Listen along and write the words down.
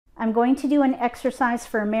I'm going to do an exercise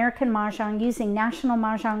for American Mahjong using National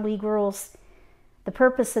Mahjong League rules. The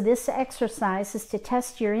purpose of this exercise is to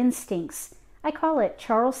test your instincts. I call it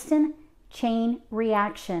Charleston chain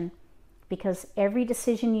reaction because every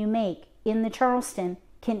decision you make in the Charleston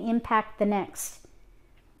can impact the next.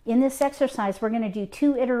 In this exercise, we're going to do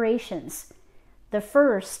 2 iterations. The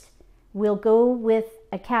first, we'll go with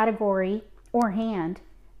a category or hand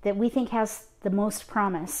that we think has the most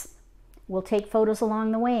promise. We'll take photos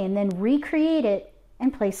along the way and then recreate it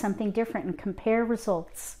and play something different and compare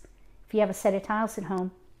results. If you have a set of tiles at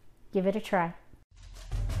home, give it a try.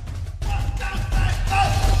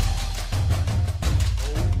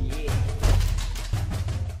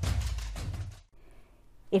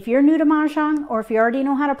 If you're new to Mahjong, or if you already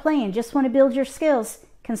know how to play and just want to build your skills,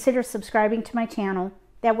 consider subscribing to my channel.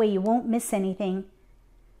 That way you won't miss anything.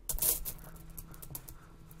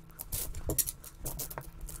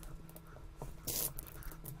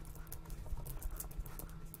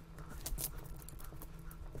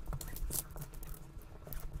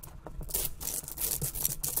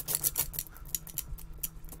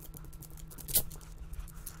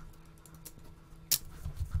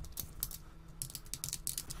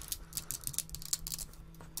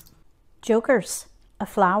 Jokers, a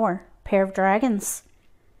flower, pair of dragons,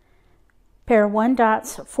 pair of 1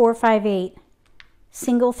 dots, 4, 5, 8,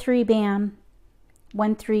 single 3 band,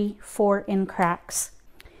 1, 3, 4 in cracks.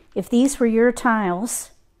 If these were your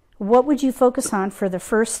tiles, what would you focus on for the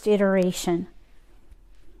first iteration?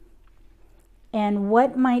 And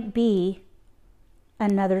what might be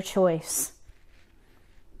another choice?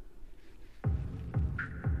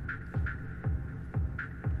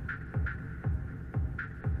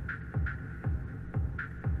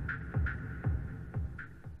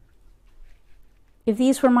 If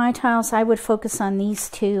these were my tiles, I would focus on these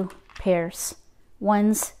 2 pairs,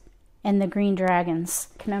 1s and the green dragons,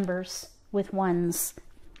 numbers with 1s.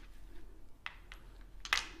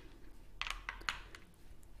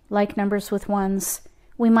 Like numbers with 1s.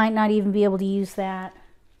 We might not even be able to use that.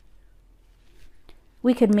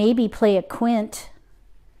 We could maybe play a quint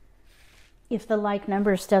if the like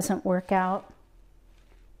numbers doesn't work out.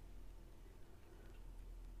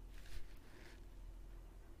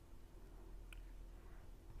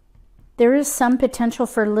 There is some potential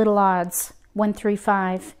for little odds, 1, 3,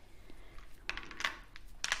 5.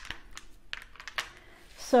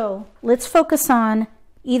 So let's focus on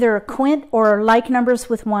either a quint or like numbers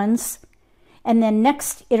with 1s, and then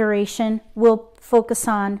next iteration we'll focus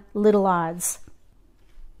on little odds.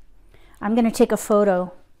 I'm going to take a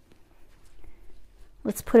photo.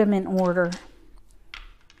 Let's put them in order.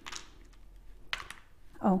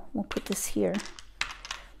 Oh, we'll put this here.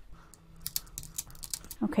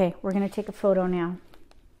 Okay, we're going to take a photo now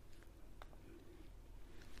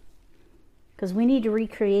because we need to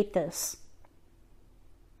recreate this.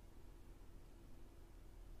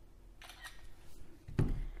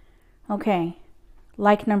 Okay,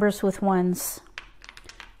 like numbers with 1s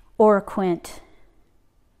or a quint.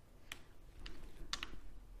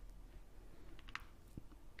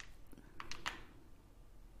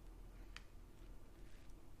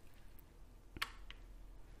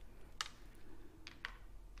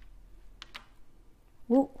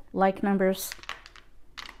 Ooh, like numbers.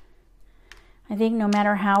 I think no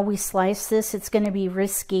matter how we slice this, it's going to be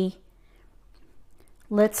risky.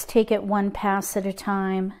 Let's take it 1 pass at a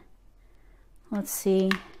time. Let's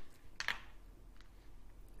see.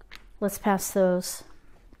 Let's pass those.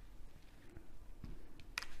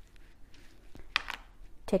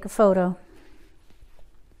 Take a photo.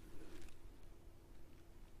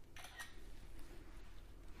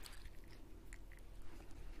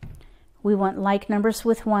 We want like numbers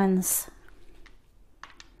with 1s.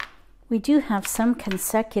 We do have some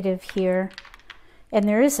consecutive here, and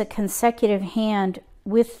there is a consecutive hand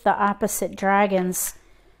with the opposite dragons,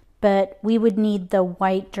 but we would need the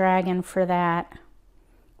white dragon for that.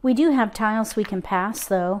 We do have tiles we can pass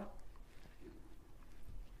though.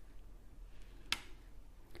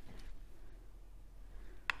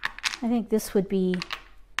 I think this would be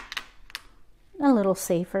a little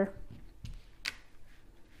safer.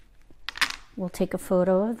 We'll take a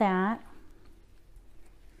photo of that.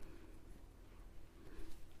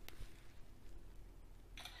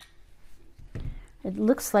 It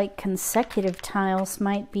looks like consecutive tiles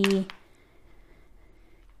might be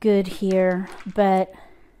good here, but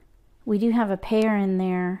we do have a pair in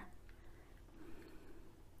there.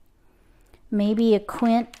 Maybe a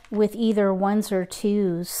quint with either 1s or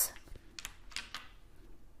 2s.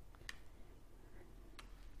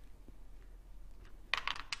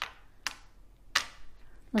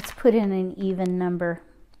 Let's put in an even number.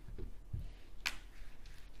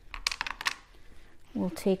 We'll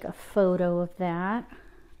take a photo of that.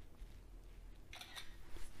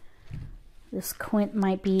 This quint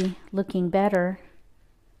might be looking better.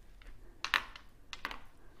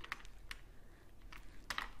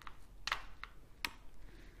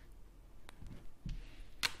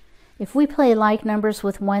 If we play like numbers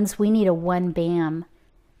with ones, we need a 1 bam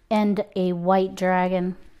and a white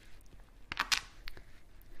dragon.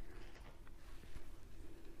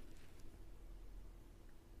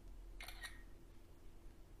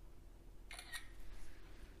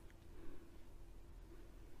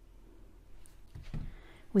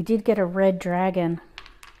 We did get a red dragon.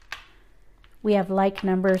 We have like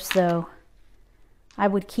numbers though. I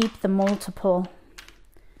would keep the multiple.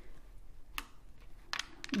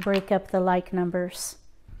 Break up the like numbers.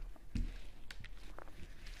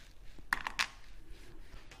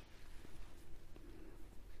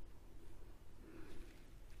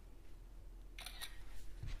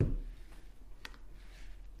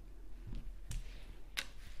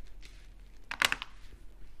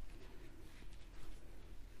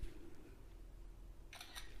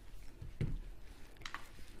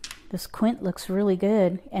 This quint looks really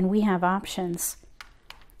good, and we have options.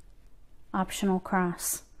 Optional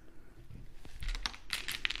cross.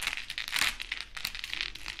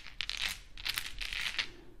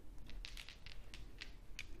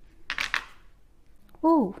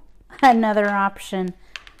 Ooh, another option.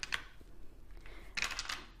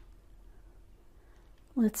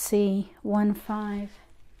 Let's see, 1 5.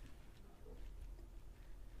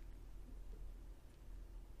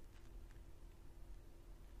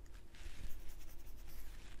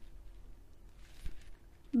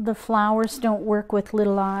 The flowers don't work with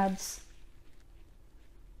little odds.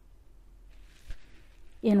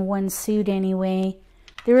 In one suit anyway.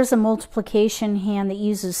 There is a multiplication hand that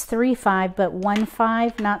uses 3 5, but 1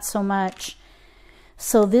 5, not so much.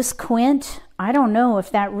 So this quint, I don't know if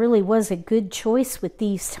that really was a good choice with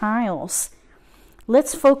these tiles.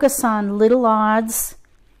 Let's focus on little odds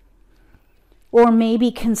or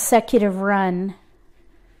maybe consecutive run,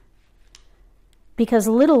 because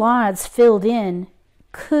little odds filled in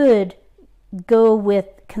could go with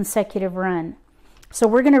consecutive run. So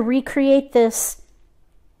we're going to recreate this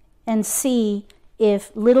and see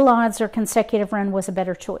if little odds or consecutive run was a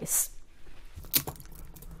better choice.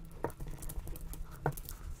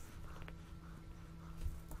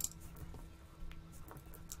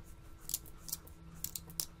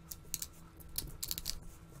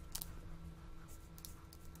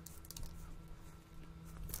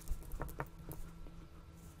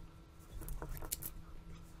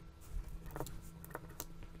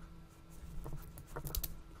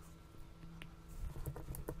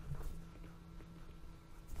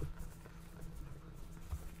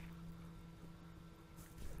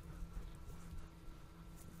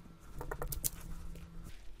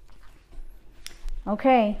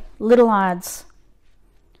 Okay, little odds.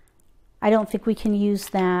 I don't think we can use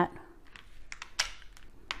that.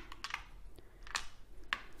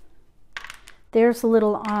 There's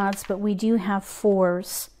little odds, but we do have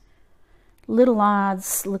 4s. Little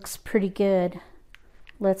odds looks pretty good.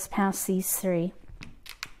 Let's pass these 3.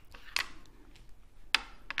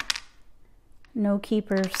 No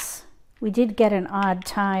keepers. We did get an odd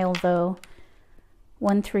tile though.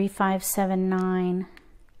 1 3 5 7 9.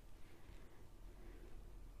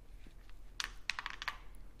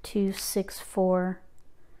 2 6 4.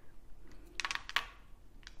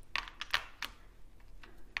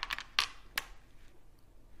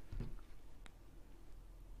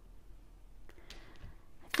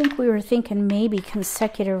 I think we were thinking maybe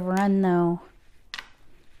consecutive run though.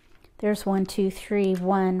 There's 1 2 3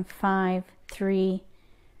 1 5 3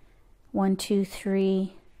 1 2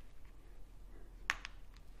 3.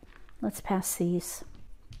 Let's pass these.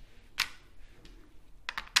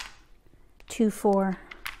 2 4.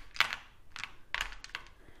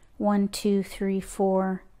 1 2 3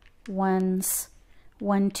 4 1s.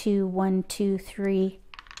 1 2 1 2 3.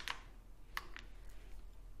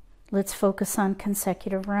 Let's focus on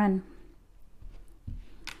consecutive run.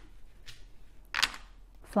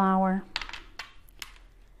 Flower.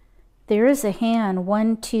 There is a hand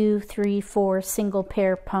 1 2 3 4 single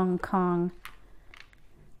pair pong kong.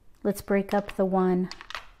 Let's break up the 1.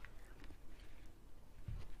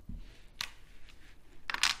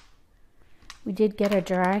 We did get a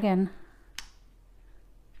dragon.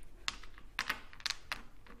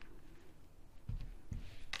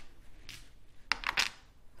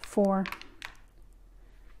 4.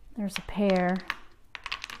 There's a pair.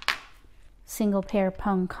 Single pair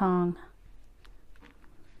pong kong.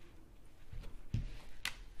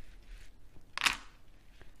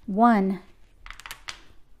 1.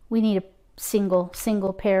 We need a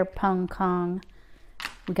single pair, pung, kong.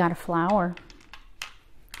 We got a flower.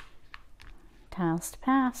 Tiles to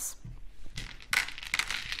pass.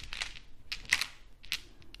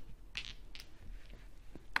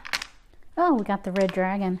 Oh, we got the red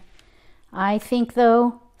dragon. I think,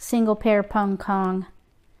 though, single pair, pung, kong,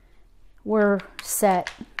 we're set.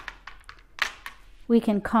 We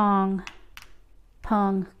can kong,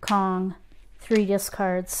 pung, kong, 3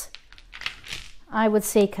 discards. I would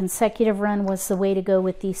say consecutive run was the way to go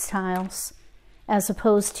with these tiles, as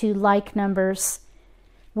opposed to like numbers.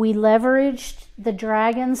 We leveraged the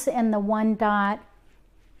dragons and the 1 dot,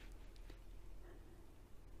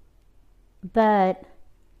 but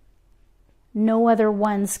no other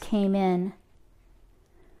ones came in.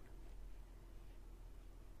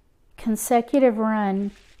 Consecutive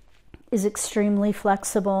run is extremely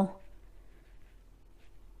flexible.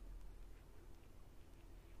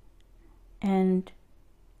 And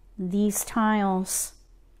these tiles,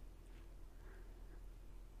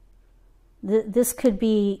 this could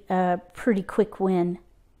be a pretty quick win,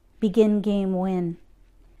 begin game win.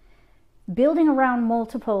 Building around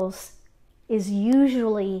multiples is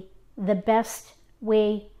usually the best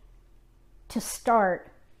way to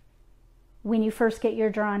start when you first get your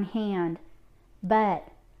drawn hand, but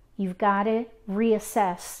you've got to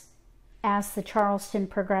reassess as the Charleston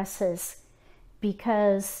progresses,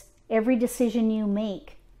 because every decision you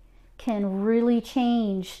make can really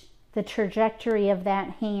change the trajectory of that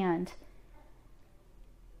hand.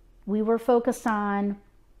 We were focused on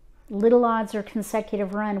little odds or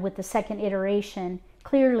consecutive run with the second iteration.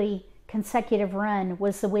 Clearly, consecutive run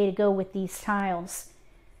was the way to go with these tiles.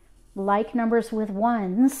 Like numbers with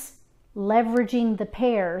 1s, leveraging the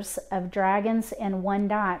pairs of dragons and 1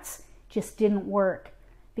 dots just didn't work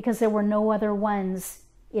because there were no other 1s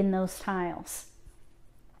in those tiles.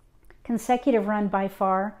 Consecutive run by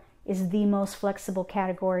far is the most flexible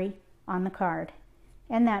category on the card,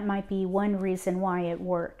 and that might be one reason why it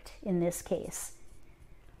worked in this case.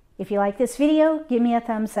 If you like this video, give me a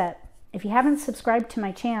thumbs up. If you haven't subscribed to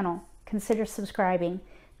my channel, consider subscribing.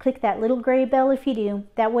 Click that little gray bell if you do.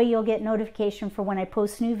 That way you'll get notification for when I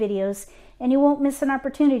post new videos, and you won't miss an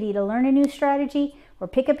opportunity to learn a new strategy or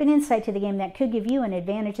pick up an insight to the game that could give you an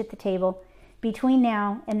advantage at the table. Between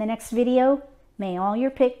now and the next video, may all your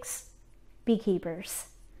picks be keepers.